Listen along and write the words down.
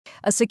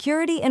a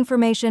security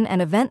information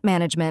and event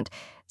management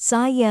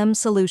SIEM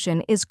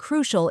solution is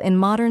crucial in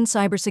modern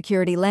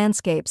cybersecurity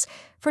landscapes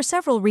for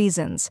several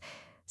reasons.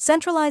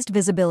 Centralized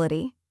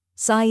visibility.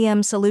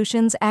 SIEM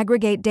solutions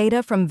aggregate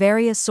data from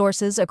various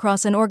sources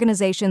across an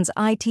organization's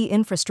IT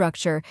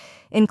infrastructure,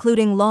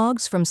 including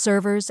logs from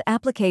servers,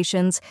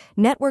 applications,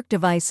 network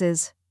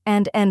devices,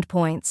 and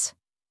endpoints.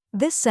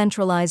 This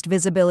centralized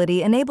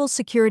visibility enables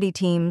security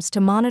teams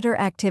to monitor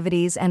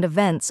activities and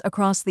events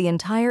across the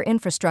entire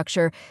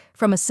infrastructure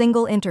from a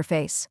single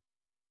interface.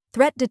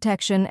 Threat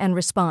detection and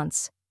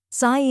response.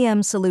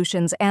 SIEM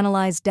solutions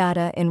analyze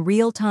data in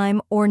real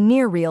time or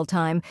near real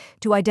time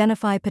to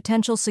identify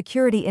potential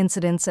security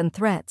incidents and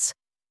threats.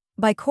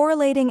 By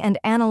correlating and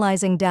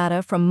analyzing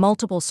data from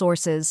multiple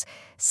sources,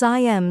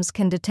 SIEMs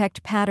can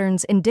detect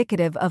patterns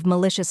indicative of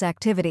malicious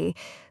activity,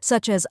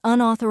 such as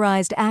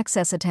unauthorized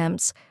access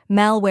attempts,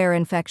 malware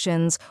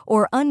infections,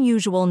 or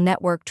unusual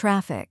network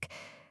traffic.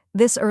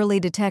 This early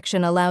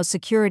detection allows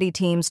security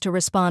teams to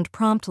respond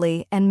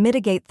promptly and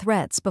mitigate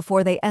threats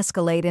before they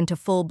escalate into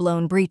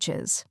full-blown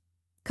breaches.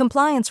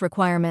 Compliance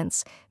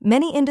requirements.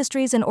 Many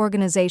industries and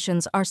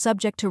organizations are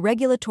subject to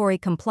regulatory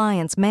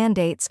compliance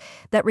mandates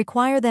that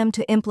require them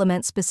to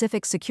implement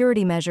specific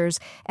security measures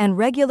and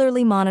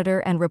regularly monitor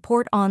and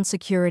report on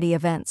security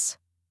events.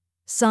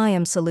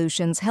 SIEM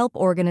solutions help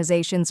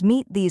organizations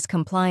meet these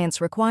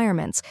compliance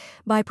requirements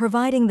by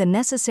providing the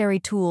necessary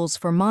tools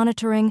for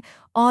monitoring,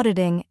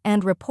 auditing,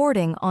 and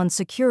reporting on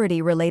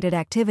security-related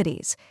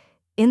activities.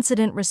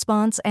 Incident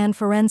response and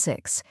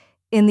forensics.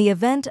 In the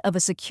event of a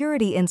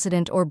security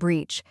incident or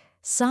breach,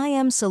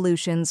 SIEM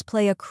solutions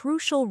play a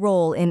crucial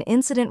role in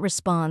incident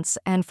response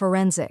and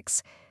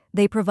forensics.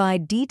 They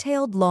provide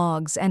detailed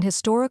logs and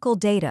historical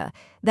data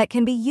that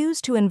can be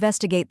used to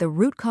investigate the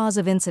root cause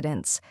of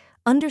incidents,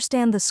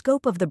 understand the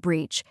scope of the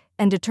breach,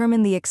 and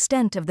determine the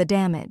extent of the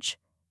damage.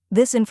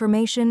 This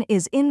information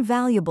is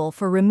invaluable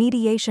for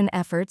remediation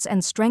efforts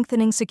and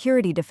strengthening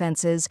security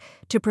defenses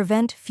to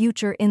prevent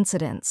future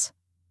incidents.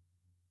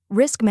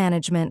 Risk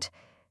management.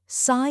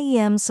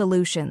 SIEM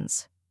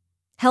solutions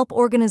help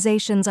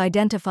organizations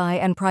identify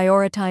and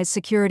prioritize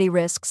security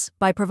risks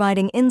by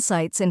providing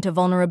insights into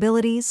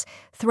vulnerabilities,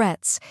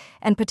 threats,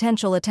 and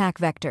potential attack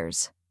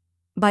vectors.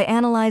 By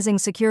analyzing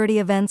security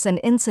events and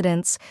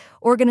incidents,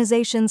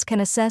 organizations can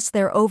assess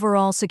their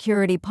overall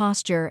security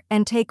posture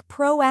and take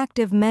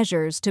proactive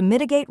measures to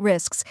mitigate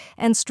risks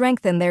and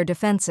strengthen their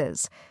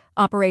defenses.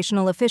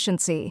 Operational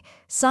efficiency.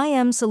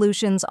 SIEM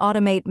solutions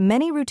automate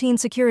many routine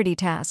security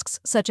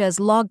tasks such as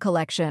log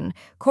collection,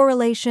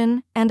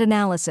 correlation, and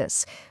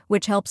analysis,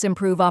 which helps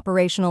improve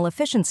operational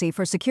efficiency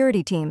for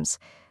security teams.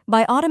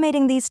 By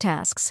automating these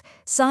tasks,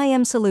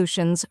 SIEM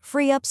solutions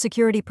free up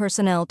security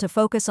personnel to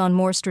focus on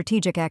more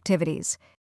strategic activities.